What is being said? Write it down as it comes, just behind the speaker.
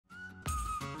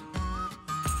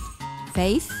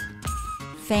faith,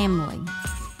 family,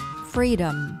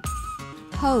 freedom,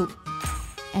 hope,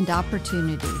 and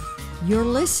opportunity. You're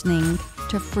listening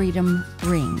to Freedom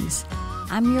Rings.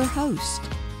 I'm your host,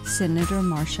 Senator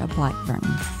Blackburn.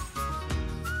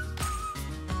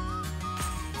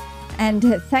 And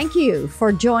thank you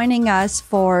for joining us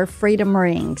for Freedom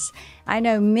Rings. I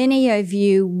know many of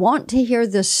you want to hear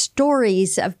the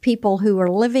stories of people who are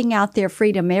living out their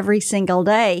freedom every single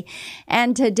day.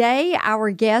 And today,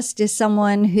 our guest is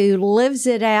someone who lives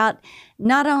it out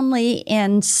not only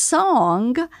in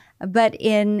song, but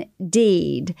in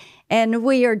deed. And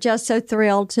we are just so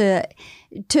thrilled to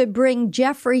bring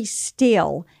Jeffrey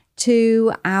Steele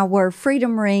to our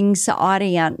Freedom Rings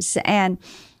audience. And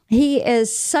he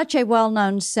is such a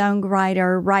well-known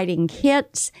songwriter, writing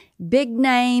hits, big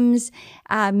names,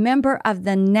 a member of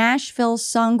the Nashville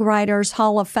Songwriters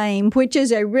Hall of Fame, which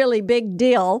is a really big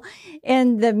deal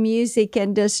in the music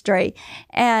industry.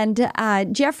 And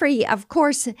Jeffrey, of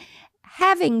course,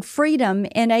 having freedom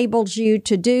enables you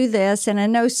to do this. And I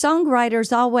know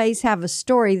songwriters always have a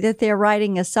story that they're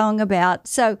writing a song about.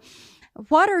 So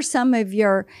what are some of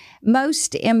your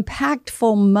most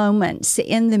impactful moments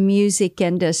in the music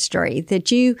industry that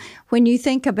you, when you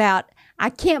think about, I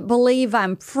can't believe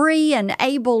I'm free and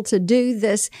able to do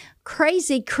this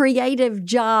crazy creative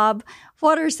job?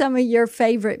 What are some of your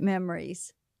favorite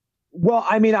memories? Well,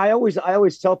 I mean, I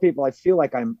always tell people I feel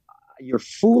like you're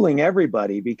fooling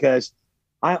everybody because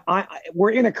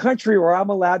we're in a country where I'm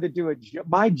allowed to do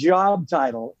my job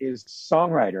title is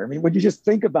songwriter. I mean, when you just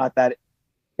think about that,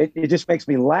 it just makes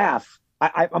me laugh.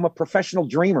 I'm a professional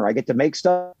dreamer. I get to make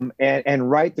stuff and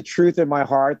write the truth in my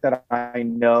heart that I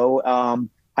know.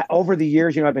 Over the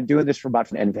years, I've been doing this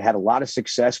and had a lot of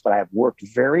success, but I have worked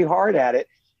very hard at it.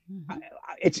 Mm-hmm.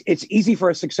 It's easy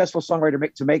for a successful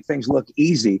songwriter to make things look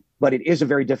easy, but it is a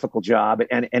very difficult job.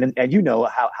 And you know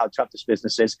how tough this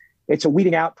business is. It's a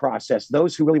weeding out process.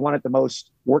 Those who really want it the most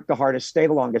work the hardest, stay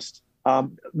the longest.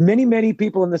 Many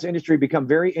people in this industry become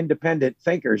very independent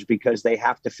thinkers because they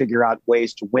have to figure out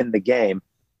ways to win the game.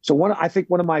 So I think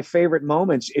one of my favorite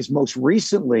moments is most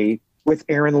recently with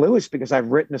Aaron Lewis, because I've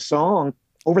written a song.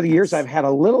 Over the years, I've had a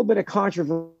little bit of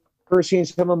controversy in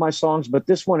some of my songs, but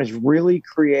this one has really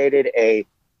created a,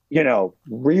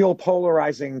 real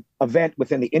polarizing event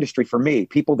within the industry for me.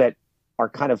 People that are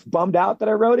kind of bummed out that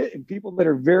I wrote it, and people that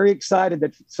are very excited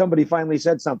that somebody finally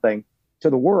said something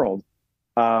to the world.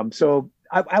 So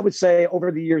I would say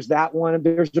over the years, that one,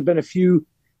 there's been a few,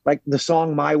 like the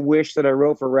song My Wish that I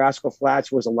wrote for Rascal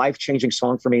Flatts was a life-changing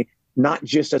song for me, not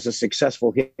just as a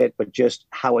successful hit, but just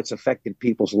how it's affected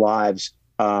people's lives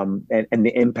and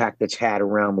the impact it's had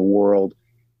around the world.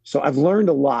 So I've learned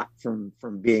a lot from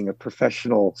being a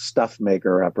professional stuff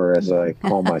maker upper, as I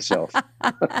call myself.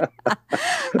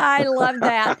 I love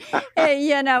that.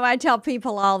 I tell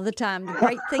people all the time, the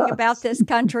great thing about this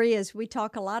country is we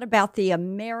talk a lot about the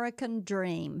American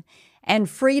dream, and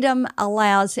freedom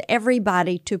allows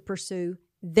everybody to pursue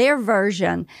their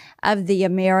version of the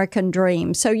American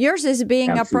dream. So yours is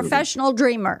being Absolutely. A professional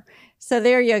dreamer. So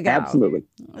there you go. Absolutely.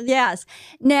 Yes.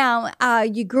 Now,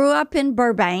 you grew up in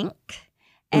Burbank.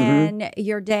 And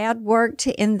your dad worked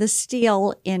in the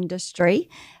steel industry.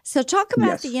 So talk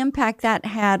about the impact that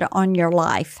had on your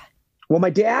life. Well,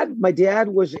 my dad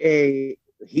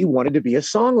he wanted to be a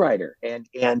songwriter,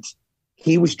 and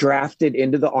he was drafted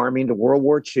into the Army into World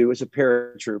War II as a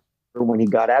paratrooper when he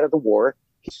got out of the war.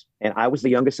 And I was the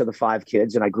youngest of the 5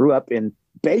 kids. And I grew up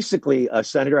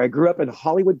Senator, I grew up in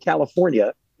Hollywood,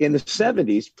 California in the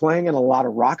 70s, playing in a lot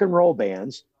of rock and roll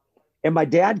bands. And my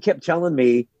dad kept telling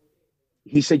me,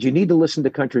 he said, you need to listen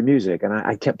to country music. And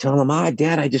I kept telling him,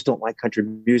 Dad, I just don't like country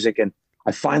music. And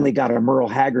I finally got a Merle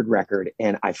Haggard record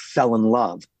and I fell in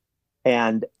love.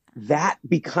 And that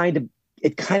kind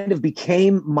of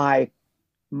became my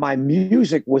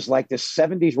music was like this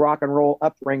 70s rock and roll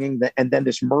upbringing and then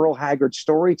this Merle Haggard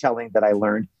storytelling that I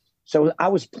learned. So I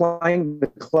was playing the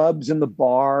clubs and the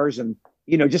bars and,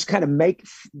 just kind of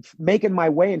making my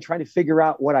way and trying to figure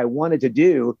out what I wanted to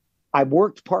do. I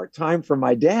worked part-time for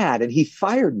my dad and he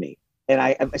fired me.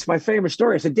 And it's my favorite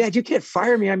story. I said, Dad, you can't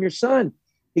fire me. I'm your son.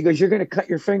 He goes, you're going to cut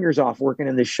your fingers off working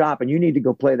in this shop and you need to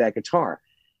go play that guitar.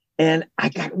 And I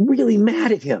got really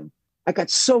mad at him. I got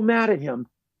so mad at him.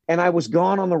 And I was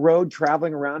gone on the road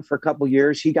traveling around for a couple of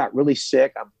years. He got really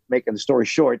sick. I'm making the story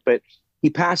short, but he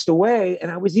passed away.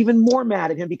 And I was even more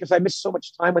mad at him because I missed so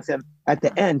much time with him at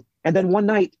the end. And then one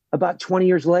night, about 20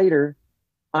 years later,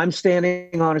 I'm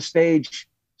standing on a stage,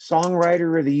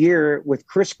 Songwriter of the Year with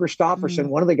Chris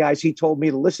Christopherson, one of the guys he told me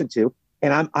to listen to.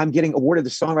 And I'm getting awarded the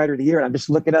Songwriter of the Year. And I'm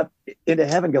just looking up into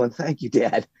heaven going, thank you,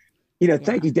 Dad.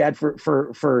 Thank you, Dad,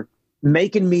 for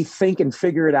making me think and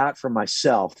figure it out for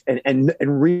myself, and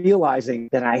realizing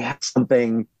that I have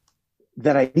something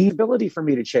that I need ability for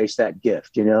me to chase that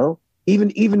gift,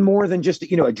 even more than just,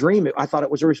 a dream. I thought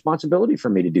it was a responsibility for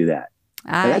me to do that.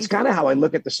 And that's kind of how I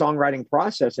look at the songwriting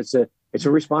process. It's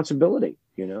a responsibility,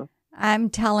 I'm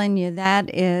telling you, that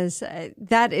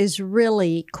is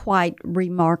really quite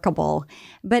remarkable.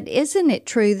 But isn't it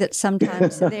true that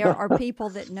sometimes there are people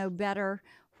that know better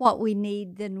what we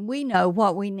need than we know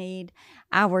what we need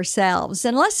ourselves?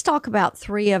 And let's talk about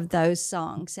 3 of those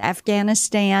songs: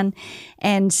 Afghanistan,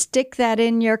 and Stick That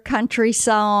in Your Country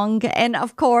Song, and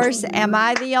of course, Am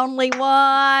I the Only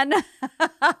One?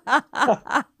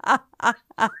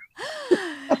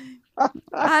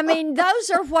 I mean, those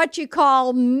are what you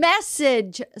call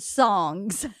message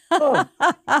songs. Oh,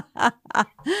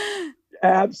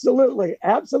 absolutely.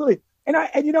 Absolutely.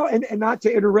 And not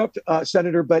to interrupt,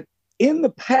 Senator, but in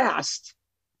the past,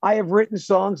 I have written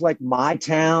songs like My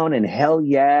Town and Hell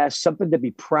Yeah, Something to Be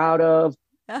Proud of,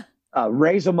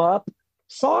 Raise 'Em Up,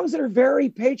 songs that are very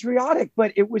patriotic,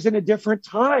 but it was in a different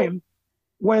time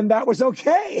when that was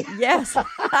okay. Yes. It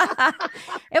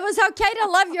was okay to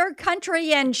love your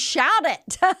country and shout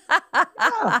it.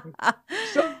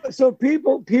 Yeah. So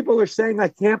people are saying, I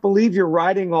can't believe you're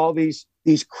writing all these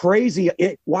crazy,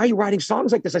 why are you writing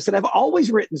songs like this? I said, I've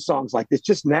always written songs like this.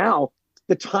 Just now,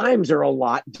 the times are a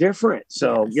lot different.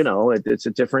 So, yes. It's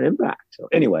a different impact. So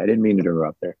anyway, I didn't mean to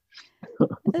interrupt there.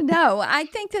 No, I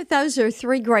think that those are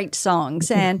 3 great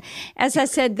songs. And as I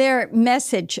said, they're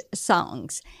message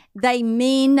songs. They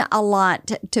mean a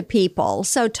lot to people.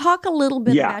 So talk a little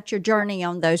bit about your journey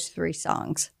on those 3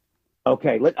 songs.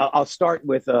 Okay, I'll start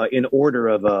with in order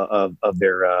of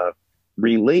their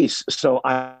release. So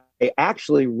I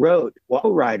actually wrote,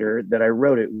 co-writer that I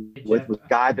wrote it with was a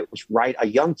guy that was a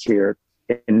young kid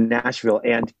in Nashville.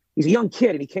 And he's a young kid,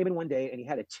 and he came in one day and he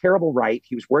had a terrible write.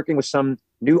 He was working with some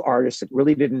new artists that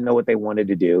really didn't know what they wanted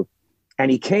to do.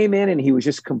 And he came in and he was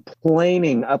just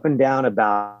complaining up and down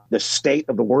about the state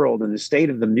of the world and the state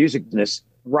of the music business.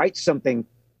 Write something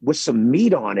with some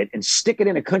meat on it and stick it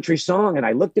in a country song. And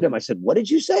I looked at him, I said, what did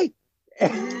you say?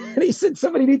 And he said,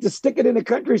 somebody needs to stick it in a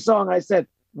country song. I said,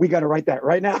 we got to write that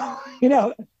right now.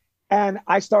 And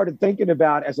I started thinking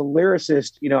about, as a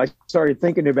lyricist, I started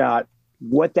thinking about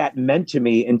what that meant to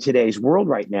me in today's world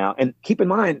right now. And keep in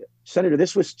mind, Senator,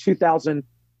 this was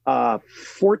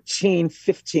 2014,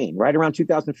 15, right around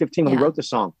 2015 when we wrote the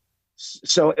song.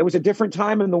 So it was a different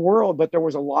time in the world, but there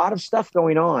was a lot of stuff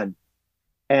going on.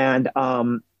 And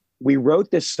we wrote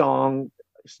this song,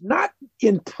 not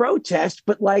in protest,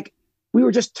 but like we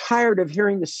were just tired of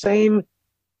hearing the same,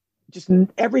 just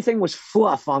everything was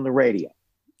fluff on the radio.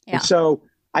 Yeah. And so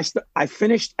I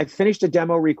finished a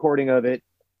demo recording of it.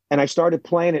 And I started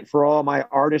playing it for all my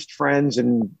artist friends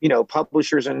and,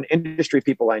 publishers and industry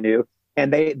people I knew.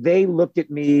 And they looked at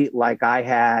me like I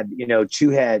had, 2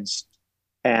 heads,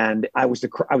 and I was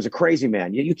a crazy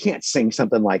man. You can't sing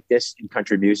something like this in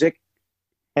country music.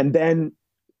 And then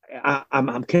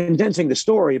I'm condensing the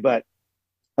story, but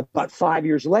about 5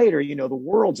 years later, the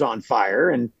world's on fire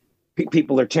and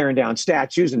people are tearing down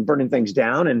statues and burning things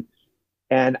down.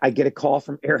 And I get a call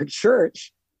from Eric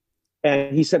Church,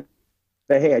 and he said,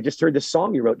 hey, I just heard this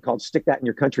song you wrote called Stick That in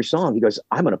Your Country Song. He goes,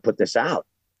 I'm going to put this out.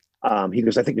 He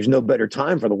goes, I think there's no better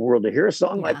time for the world to hear a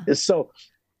song like this. So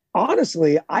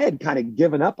honestly, I had kind of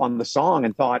given up on the song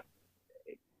and thought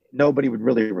nobody would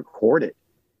really record it.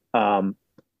 And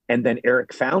then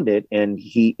Eric found it, and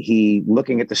he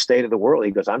looking at the state of the world,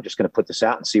 he goes, I'm just going to put this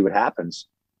out and see what happens.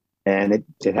 And it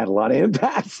had a lot of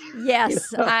impact.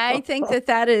 Yes, I think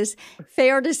that is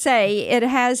fair to say. It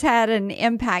has had an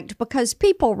impact because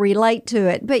people relate to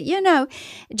it. But,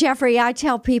 Jeffrey, I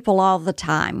tell people all the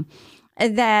time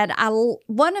that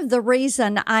one of the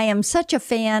reason I am such a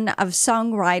fan of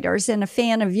songwriters and a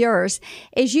fan of yours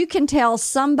is you can tell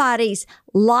somebody's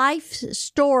life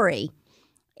story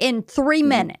in 3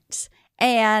 minutes.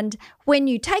 And when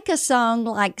you take a song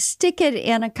like Stick It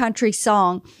in a Country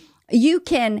Song, you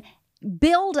can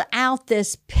build out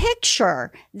this picture,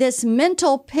 this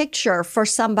mental picture for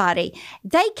somebody.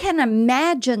 They can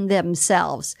imagine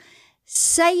themselves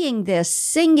saying this,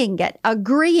 singing it,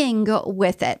 agreeing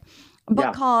with it,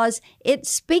 because it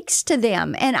speaks to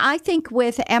them. And I think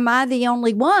with Am I the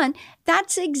Only One,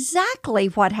 that's exactly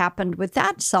what happened with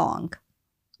that song.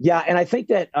 Yeah, and I think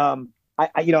that I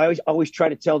always try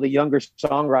to tell the younger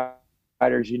songwriters,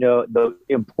 the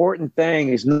important thing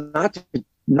is not to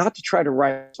try to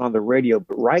write on the radio,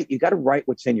 but you got to write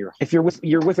what's in your. If you're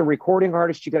with a recording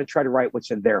artist, you got to try to write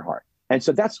what's in their heart. And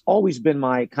so that's always been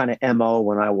my kind of MO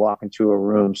when I walk into a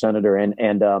room, Senator. And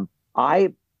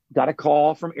got a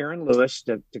call from Aaron Lewis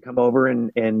to come over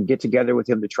and get together with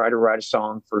him to try to write a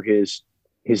song for his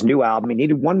new album. He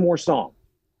needed one more song.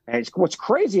 And what's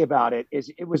crazy about it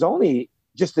is it was only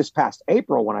just this past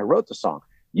April when I wrote the song.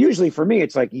 Usually for me,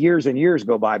 it's like years and years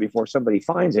go by before somebody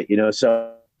finds it,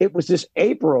 So it was this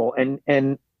April,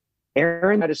 and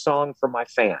Aaron had a song for my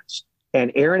fans.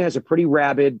 And Aaron has a pretty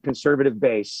rabid conservative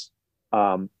base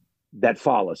that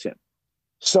follows him.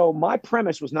 So my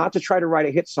premise was not to try to write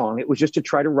a hit song. It was just to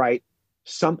try to write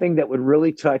something that would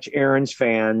really touch Aaron's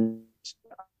fans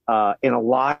in a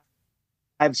live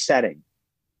setting.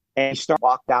 And he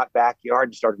walked out backyard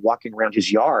and started walking around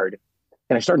his yard.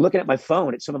 And I started looking at my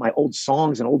phone at some of my old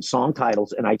songs and old song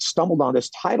titles. And I stumbled on this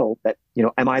title that,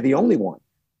 Am I the Only One?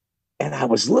 And I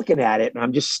was looking at it and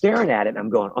I'm just staring at it and I'm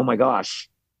going, oh my gosh,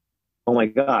 am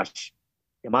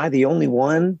I the only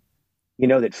one,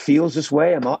 that feels this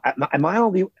way? Am I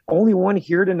the only one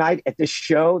here tonight at this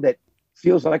show that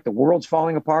feels like the world's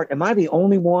falling apart? Am I the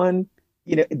only one,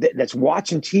 that's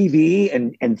watching TV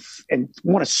and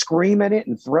want to scream at it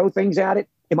and throw things at it?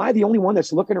 Am I the only one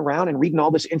that's looking around and reading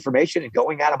all this information and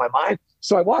going out of my mind?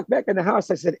 So I walked back in the house.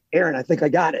 I said, Aaron, I think I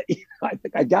got it. I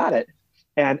think I got it.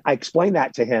 And I explained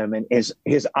that to him, and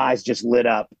his eyes just lit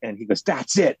up, and he goes,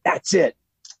 that's it.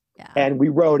 Yeah. And we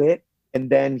wrote it. And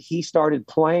then he started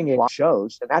playing it on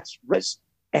shows, and that's risk.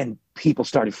 And people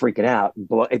started freaking out.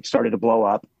 It started to blow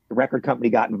up. The record company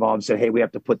got involved and said, hey, we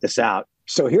have to put this out.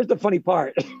 So here's the funny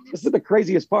part. This is the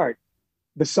craziest part.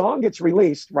 The song gets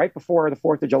released right before the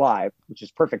 4th of July, which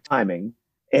is perfect timing.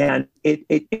 And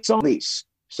it's on release.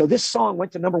 So this song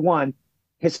went to number one,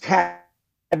 has had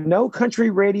no country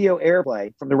radio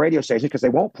airplay from the radio station because they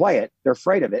won't play it. They're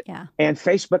afraid of it. Yeah. And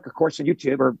Facebook, of course, and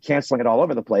YouTube are canceling it all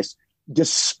over the place.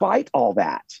 Despite all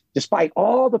that, despite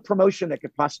all the promotion that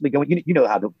could possibly go, you know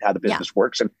how the business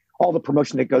works and all the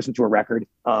promotion that goes into a record.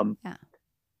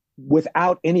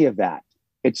 Without any of that,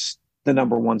 it's the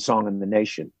number one song in the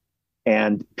nation.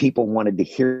 And people wanted to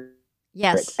hear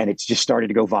it. And it's just started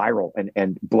to go viral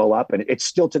and blow up. And it's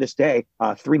still to this day,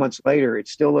 3 months later,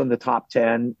 it's still in the top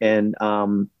 10 and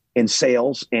in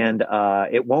sales, and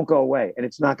it won't go away. And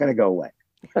it's not going to go away.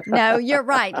 No, you're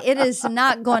right. It is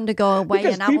not going to go away.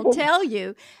 And I will tell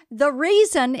you, the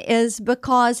reason is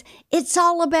because it's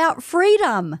all about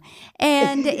freedom,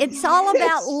 and it's all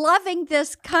about loving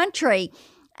this country.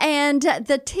 And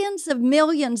the tens of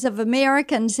millions of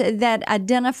Americans that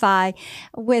identify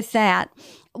with that.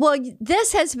 Well,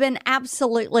 this has been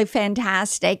absolutely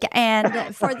fantastic.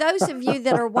 And for those of you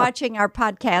that are watching our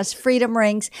podcast, Freedom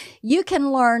Rings, you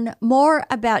can learn more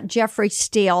about Jeffrey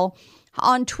Steele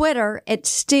on Twitter at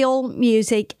Steele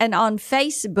Music, and on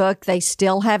Facebook, they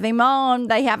still have him on.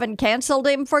 They haven't canceled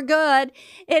him for good.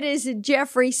 It is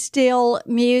Jeffrey Steele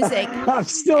Music. I'm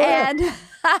still there.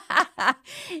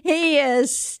 He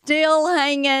is still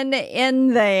hanging in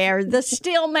there. The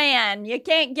Steele Man. You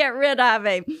can't get rid of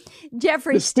him.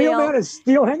 Jeffrey Steele. The Steele Man is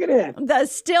still hanging in. The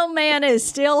Steele Man is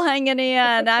still hanging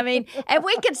in. I mean, and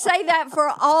we could say that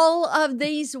for all of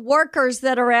these workers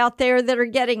that are out there that are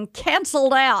getting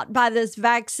canceled out by this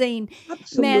vaccine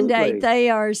mandate. They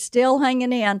are still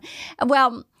hanging in.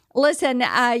 Well, listen,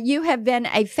 you have been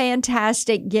a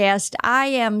fantastic guest. I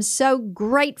am so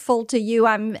grateful to you.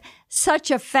 I'm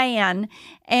such a fan.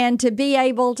 And to be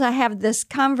able to have this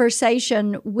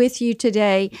conversation with you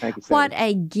today, what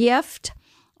a gift,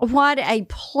 what a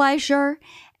pleasure.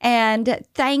 And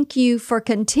thank you for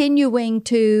continuing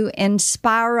to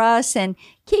inspire us and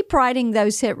keep writing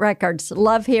those hit records.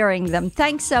 Love hearing them.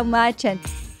 Thanks so much. And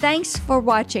thanks for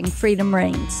watching Freedom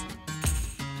Rings.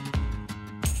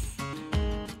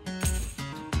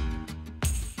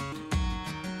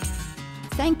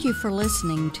 Thank you for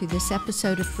listening to this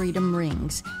episode of Freedom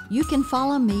Rings. You can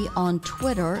follow me on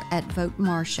Twitter at Vote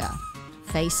Marsha,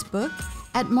 Facebook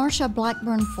at Marsha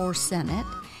Blackburn for Senate,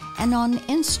 and on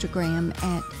Instagram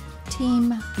at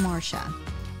Team Marsha.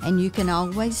 And you can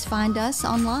always find us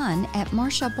online at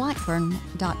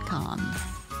marshablackburn.com.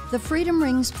 The Freedom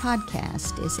Rings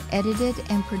podcast is edited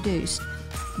and produced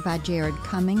by Jared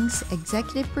Cummings.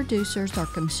 Executive producers are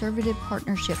Conservative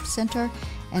Partnership Center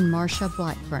and Marsha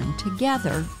Blackburn.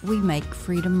 Together, we make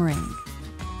Freedom Ring.